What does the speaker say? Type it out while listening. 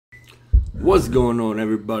What's going on,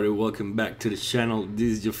 everybody? Welcome back to the channel.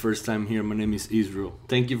 This is your first time here. My name is Israel.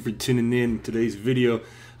 Thank you for tuning in today's video.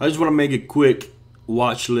 I just want to make a quick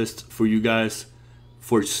watch list for you guys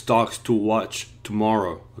for stocks to watch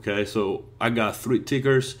tomorrow. Okay, so I got 3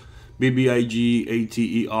 tickers: BBIG,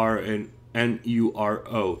 ATER, and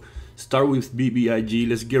NURO. Start with BBIG.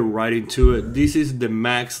 Let's get right into it. This is the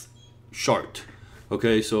max chart.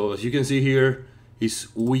 Okay, so as you can see here,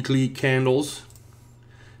 it's weekly candles,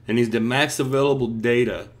 and it's the max available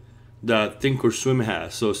data that Thinkorswim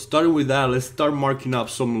has. So starting with that, let's start marking up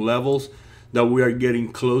some levels that we are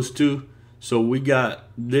getting close to. So we got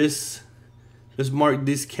this. Let's mark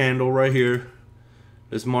this candle right here.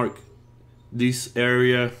 Let's mark this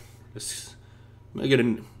area. Let's make it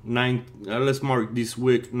a 9. Let's mark this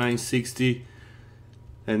wick 960,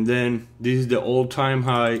 and then this is the all-time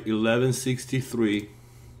high 1163.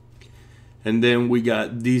 And then we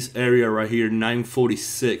got this area right here,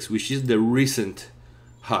 946, which is the recent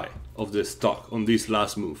high of the stock on this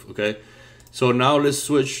last move. Okay, so now let's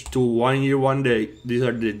switch to 1 year, 1 day. These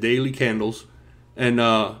are the daily candles, and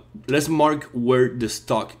let's mark where the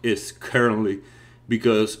stock is currently,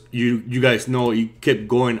 because you guys know it kept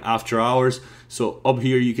going after hours. So up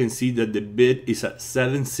here you can see that the bid is at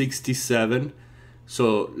 767.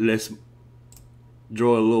 So let's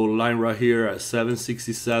draw a little line right here at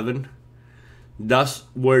 767. That's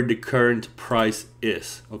where the current price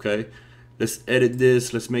is. Okay, let's edit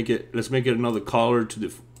this. Let's make it another color to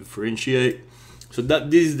differentiate. So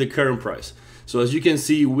this is the current price. So as you can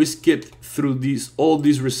see, we skipped through all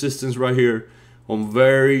these resistance right here on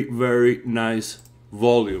very nice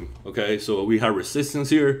volume. Okay, so we have resistance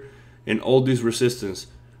here, and all this resistance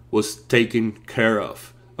was taken care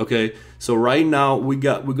of. Okay, so right now we're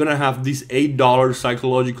gonna have this $8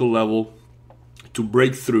 psychological level to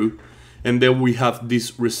break through. And then we have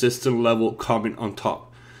this resistance level coming on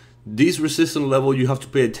top. This resistance level, you have to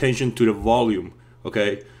pay attention to the volume.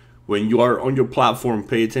 Okay, when you are on your platform,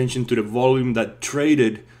 pay attention to the volume that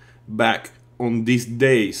traded back on these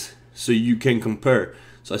days, so you can compare.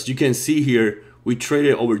 So as you can see here, we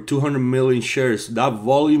traded over 200 million shares. That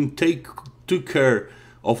volume took care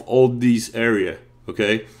of all these area.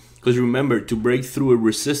 Okay, because remember, to break through a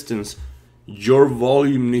resistance, your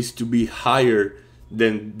volume needs to be higher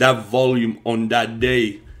than that volume on that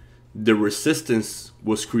day the resistance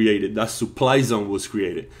was created, that supply zone was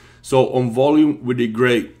created. So on volume we did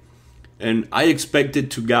great, and I expected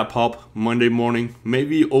to gap up Monday morning,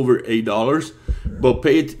 maybe over $8. But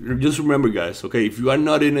just remember, guys, okay, if you are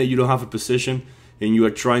not in it, you don't have a position, and you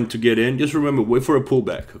are trying to get in, just remember, wait for a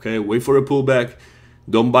pullback. Okay, wait for a pullback.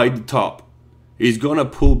 Don't buy the top. It's gonna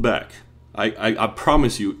pull back. I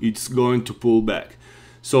promise you, it's going to pull back.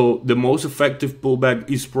 So the most effective pullback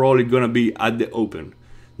is probably gonna be at the open.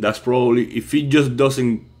 That's probably, if it just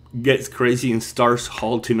doesn't get crazy and starts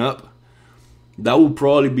halting up, that will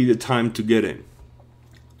probably be the time to get in.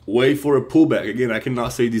 Wait for a pullback. Again, I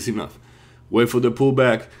cannot say this enough. Wait for the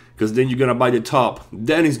pullback, because then you're gonna buy the top,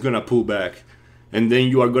 then it's gonna pull back, and then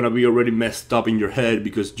you are gonna be already messed up in your head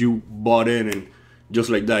because you bought in, and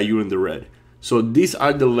just like that you're in the red. So these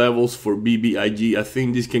are the levels for BBIG. I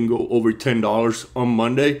think this can go over $10 on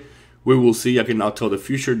Monday. We will see. I cannot tell the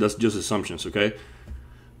future. That's just assumptions, okay?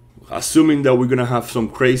 Assuming that we're going to have some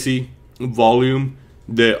crazy volume.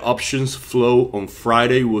 The options flow on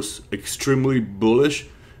Friday was extremely bullish.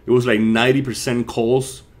 It was like 90%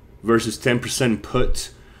 calls versus 10%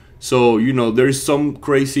 puts. So, you know, there is some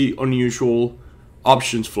crazy, unusual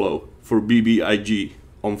options flow for BBIG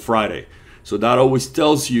on Friday. So that always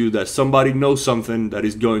tells you that somebody knows something that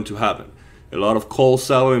is going to happen. A lot of call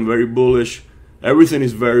selling, very bullish. Everything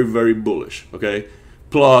is very bullish, okay?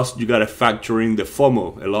 Plus, you got to factor in the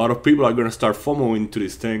FOMO. A lot of people are going to start FOMO into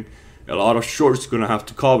this thing. A lot of shorts going to have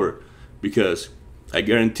to cover, because I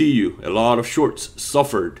guarantee you, a lot of shorts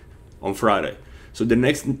suffered on Friday. So the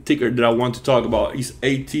next ticker that I want to talk about is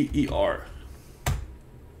ATER.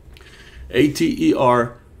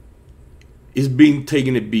 ATER is being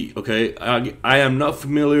taken a beat. Okay, I am not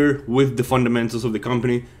familiar with the fundamentals of the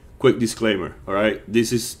company. Quick disclaimer, all right?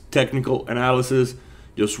 This is technical analysis,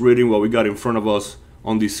 just reading what we got in front of us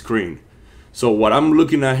on this screen. So what I'm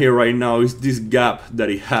looking at here right now is this gap that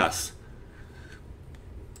it has.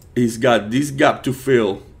 It's got this gap to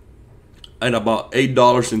fill at about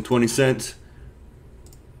 $8.20.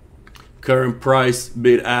 Current price,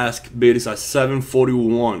 bid is at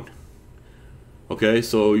 741. Okay,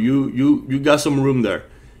 so you got some room there.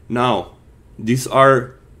 Now, these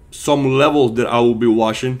are some levels that I will be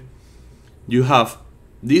watching. You have,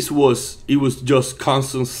 it was just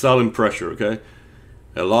constant selling pressure, okay?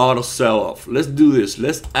 A lot of sell-off. Let's do this.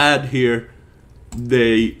 Let's add here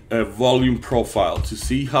the volume profile to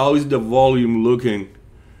see how is the volume looking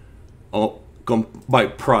by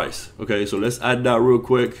price. Okay, so let's add that real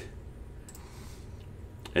quick.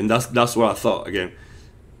 And that's what I thought again.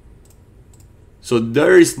 So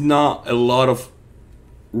there is not a lot of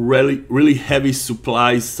really heavy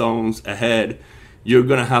supply zones ahead. You're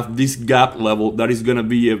gonna have this gap level that is gonna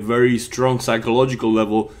be a very strong psychological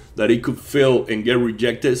level that it could fill and get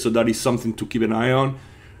rejected. So that is something to keep an eye on.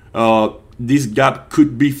 This gap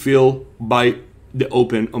could be filled by the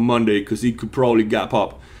open on Monday because it could probably gap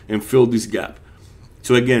up and fill this gap.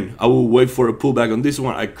 So again, I will wait for a pullback on this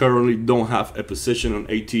one. I currently don't have a position on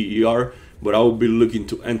ATER, but I will be looking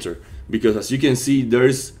to enter because as you can see,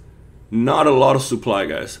 there's not a lot of supply,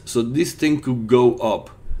 guys. So this thing could go up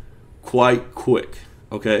quite quick.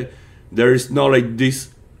 Okay, there is not like this.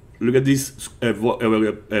 Look at this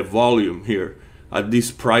volume here at this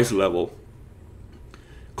price level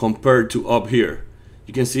compared to up here.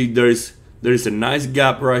 You can see there is a nice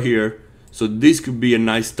gap right here. So this could be a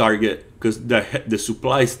nice target because the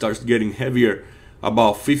supply starts getting heavier,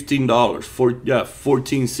 about $15 for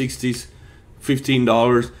 1460s,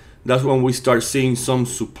 $15. That's when we start seeing some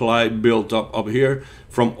supply built up here.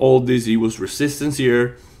 From all this, it was resistance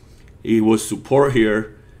here, it was support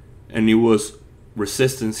here, and it was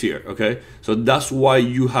resistance here. Okay, so that's why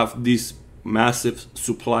you have this massive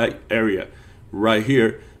supply area right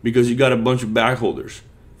here, because you got a bunch of back holders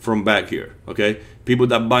from back here. Okay, people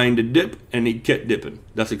that buying the dip and it kept dipping.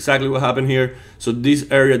 That's exactly what happened here. So this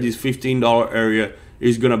area, this $15 area,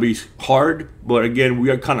 is gonna be hard, but again, we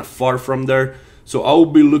are kind of far from there. So I will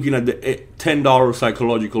be looking at the $10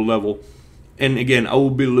 psychological level, and again, I will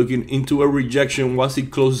be looking into a rejection once it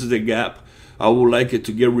closes the gap. I would like it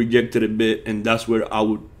to get rejected a bit, and that's where I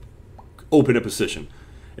would open a position,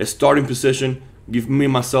 a starting position. Give me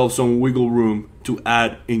myself some wiggle room to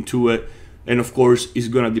add into it. And of course, it's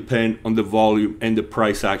gonna depend on the volume and the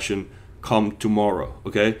price action come tomorrow.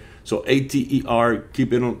 Okay, so ATER,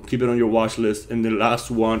 keep it on your watch list. And the last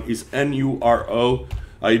one is NURO.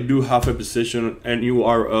 I do have a position on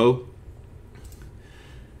NURO.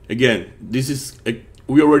 Again, this is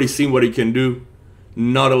we already seen what it can do.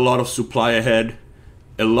 Not a lot of supply ahead,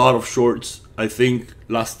 a lot of shorts. I think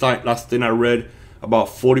last thing I read, about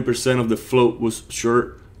 40% of the float was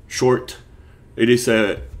short. It is,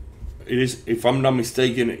 if I'm not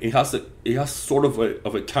mistaken, it has sort of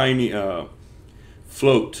a tiny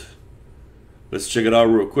float. Let's check it out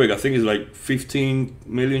real quick. I think it's like 15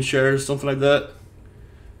 million shares, something like that.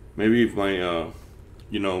 Maybe if my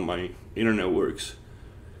my internet works.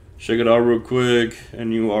 Check it out real quick.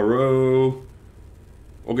 NURO.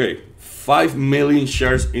 Okay, 5 million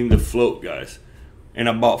shares in the float, guys, and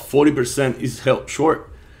about 40% is held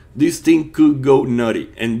short. This thing could go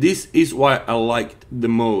nutty, and this is why I liked the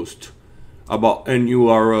most about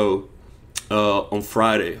NURO on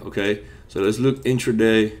Friday. Okay, so let's look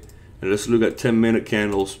intraday and let's look at 10-minute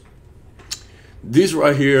candles. This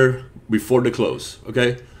right here before the close.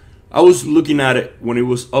 Okay, I was looking at it when it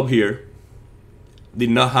was up here,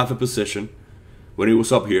 did not have a position when it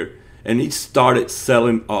was up here, and it started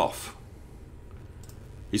selling off.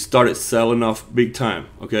 It started selling off big time.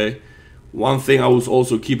 Okay, one thing I was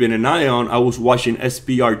also keeping an eye on, I was watching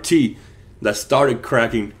SPRT that started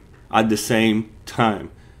cracking at the same time.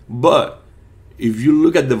 But if you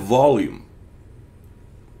look at the volume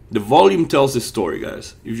tells the story,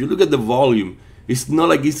 guys. If you look at the volume, it's not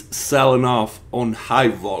like it's selling off on high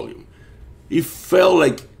volume. It felt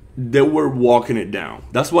like they were walking it down.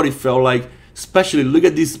 That's what it felt like. Especially look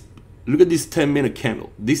at this 10-minute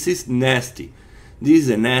candle. This is nasty. This is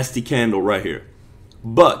a nasty candle right here.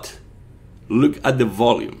 But look at the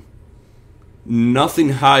volume. Nothing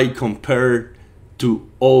high compared to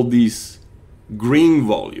all this green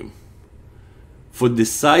volume. For the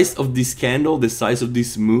size of this candle, the size of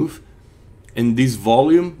this move, and this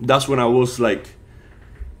volume, that's when I was like,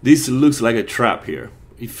 this looks like a trap here.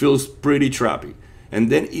 It feels pretty trappy.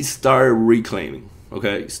 And then it started reclaiming.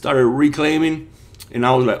 Okay, it started reclaiming, and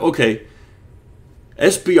I was like, okay,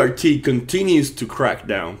 SPRT continues to crack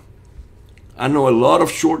down. I know a lot of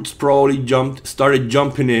shorts probably started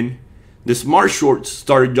jumping in. The smart shorts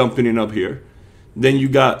started jumping in up here. Then you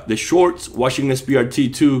got the shorts watching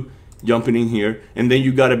SPRT2 jumping in here, and then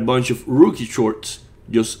you got a bunch of rookie shorts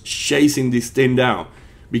just chasing this thing down.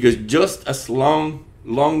 Because just as long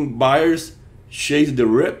buyers chase the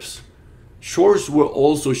rips, shorts will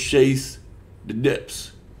also chase the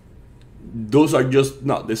dips. Those are just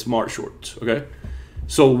not the smart shorts. Okay,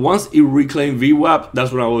 so once it reclaimed VWAP,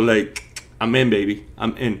 that's when I was like, I'm in, baby,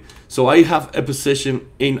 I'm in. So I have a position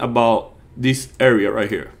in about this area right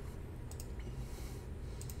here.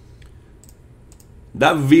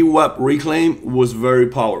 That VWAP reclaim was very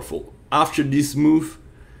powerful. After this move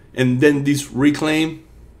and then this reclaim,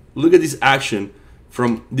 look at this action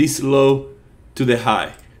from this low to the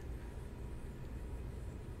high.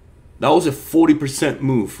 That was a 40%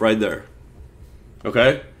 move right there.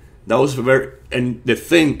 Okay? That was very, and the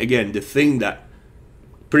thing that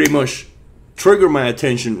pretty much triggered my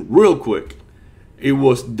attention real quick, it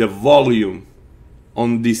was the volume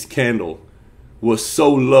on this candle was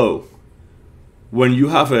so low. When you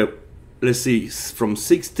have a, let's see, from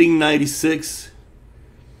 1696,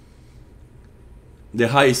 the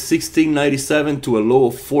high is 1697 to a low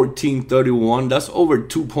of 1431. That's over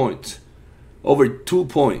 2 points. Over 2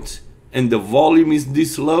 points. And the volume is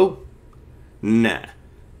this low? Nah.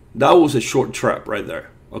 That was a short trap right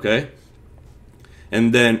there. Okay?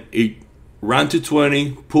 And then it ran to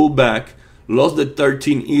 20, pulled back, lost the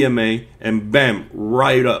 13 EMA, and bam,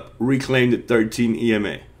 right up, reclaimed the 13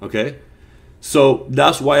 EMA. Okay? So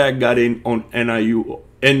that's why I got in on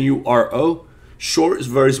NURO. Short is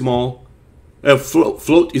very small.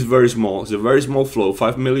 Float is very small. It's a very small float,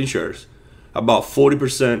 5 million shares. About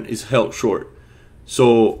 40% is held short.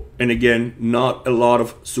 So, and again, not a lot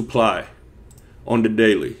of supply on the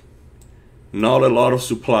daily. Not a lot of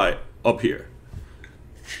supply up here.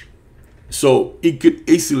 So it could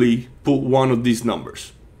easily put one of these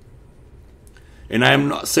numbers. And I am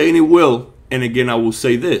not saying it will. And again, I will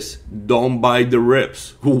say this. Don't buy the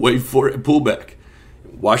rips. Wait for a pullback.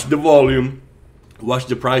 Watch the volume. Watch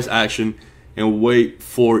the price action. And wait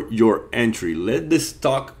for your entry. Let the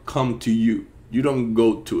stock come to you. You don't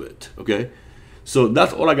go to it. Okay? So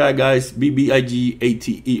that's all I got, guys. BBIG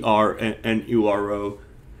ATER NURO.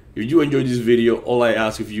 If you enjoyed this video, all I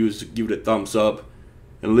ask of you is to give it a thumbs up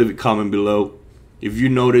and leave a comment below. If you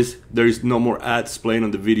notice there is no more ads playing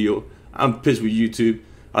on the video, I'm pissed with YouTube.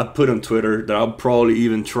 I put on Twitter that I'll probably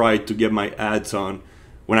even try to get my ads on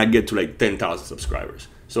when I get to like 10,000 subscribers.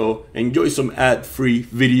 So enjoy some ad-free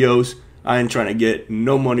videos. I ain't trying to get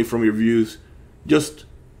no money from your views, just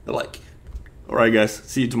a like. Alright guys,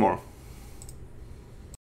 see you tomorrow.